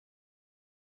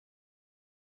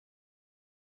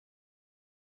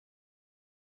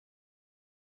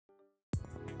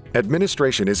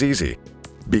Administration is easy.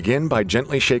 Begin by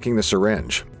gently shaking the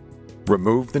syringe.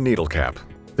 Remove the needle cap.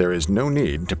 There is no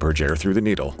need to purge air through the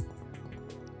needle.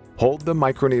 Hold the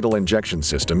microneedle injection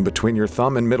system between your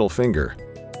thumb and middle finger.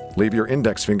 Leave your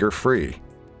index finger free.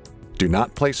 Do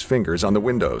not place fingers on the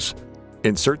windows.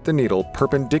 Insert the needle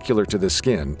perpendicular to the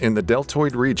skin in the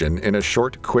deltoid region in a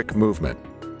short, quick movement.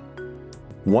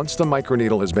 Once the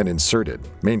microneedle has been inserted,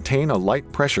 maintain a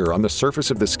light pressure on the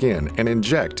surface of the skin and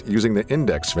inject using the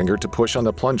index finger to push on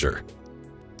the plunger.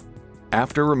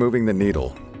 After removing the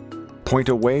needle, point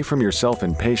away from yourself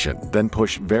and patient, then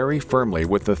push very firmly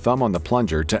with the thumb on the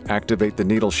plunger to activate the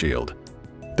needle shield.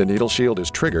 The needle shield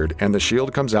is triggered and the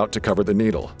shield comes out to cover the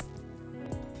needle.